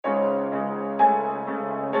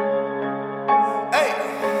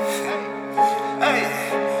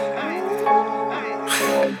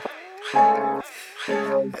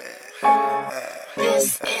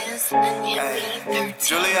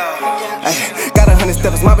Jullio. Got 100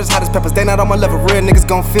 steppers, my bitch hot as peppers. They not on my level, real niggas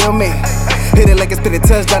gon' feel me. Hit it like it's spit a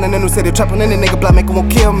touchdown in the new city. Trappin' any nigga block, make him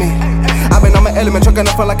won't kill me. I been on my element, truckin'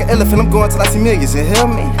 up front like an elephant. I'm going till I see millions, you hear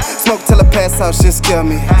me? Smoke till I pass out, shit scare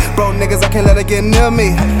me. Bro, niggas, I can't let her get near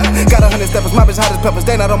me. Got 100 steppers, my bitch hot as peppers.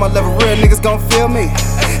 They not on my level, real niggas gon' feel me.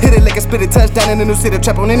 Hit it like a spit a touchdown in the new city.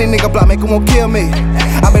 Trap on any nigga block, make him won't kill me.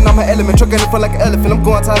 I been on my element, truckin' up front like an elephant. I'm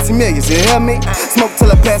going till I see millions, you hear me? Smoke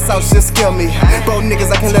till I pass out, shit scare me. Bro,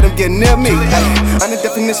 niggas, I can't let them get near me. I'm the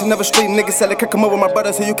definition of a street nigga. Sell it, come up with my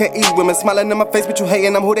brother so you can't eat women. Smiling in my face, but you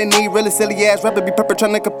hating, I'm who they need. Really silly ass rapper, be pepper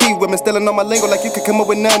trying to compete with me. Stealing on my lingo like you could come up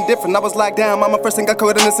with nothing different. I was locked down, mama first thing got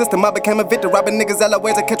caught in the system. I became a victim, robbing niggas all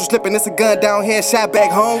ways. I catch you slipping, it's a gun down here, shot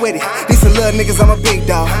back home with it. These some little niggas, I'm a big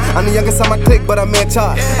dog. I'm the youngest on my clique, but I'm in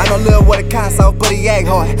charge. I know Lil what a kind soft, but he act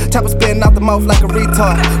hard. Chopper spitting out the mouth like a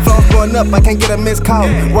retard. Phone's blowing up, I can't get a missed call.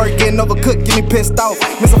 Work getting overcooked, get me pissed off.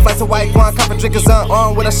 Missing flights of white wine, coffee drinkers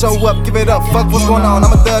unarmed. When I show up, give it up, fuck what's going on.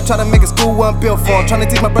 I'm a thug, try to make a school one built for him. Trying to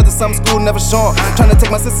teach my brother something school never shown. Trying to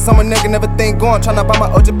take my sister somewhere nigga, never think going. Trying to buy my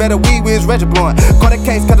OJ better weed with his Reggie blowing. Caught a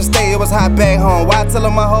case, cut a stay, it was hot back home. Why I tell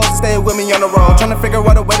my hoes to stay with me on the road? Trying to figure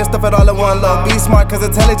out a way to stuff it all in one load. Be smart, cause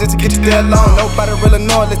intelligence to get you there alone. Nobody really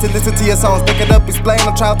know, listen to your songs. Pick it up, explain,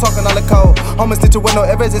 I'm trying talking all the code. Homeless stitch with no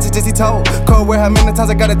evidence, it's just he told. Cold where how many times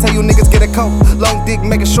I gotta tell you niggas get a coat. Long dick,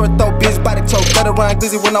 make a short throat, bitch body choke. Better rhyme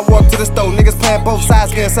glizzy when I walk to the store. Niggas playing both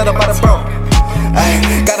sides, getting set up by the bro. Ay,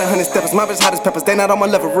 got 100 steppers, my bitch hot as peppers. They not on my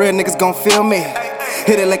level, real niggas gon' feel me.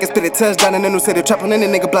 Hit it like a spit a touchdown in the new city. Trap on any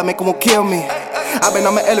nigga block, make him won't kill me. I been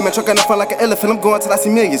on my element, truckin' up front like an elephant. I'm going till I see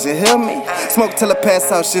millions, you hear me? Smoke till I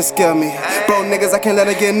pass out, shit scare me. Bro, niggas, I can't let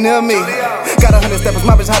her get near me. Got 100 steppers,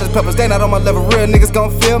 my bitch hot as peppers. They not on my level, real niggas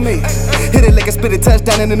gon' feel me. Hit it like a spit a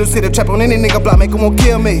touchdown in the new city. Trap on any nigga block, make him won't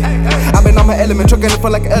kill me. I been on my element, truckin' up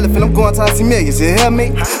front like an elephant. I'm going till I see millions, you hear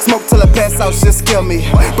me? Smoke till I pass out, shit scare me.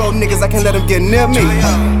 Bro, niggas, I can't let them get near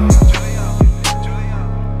me.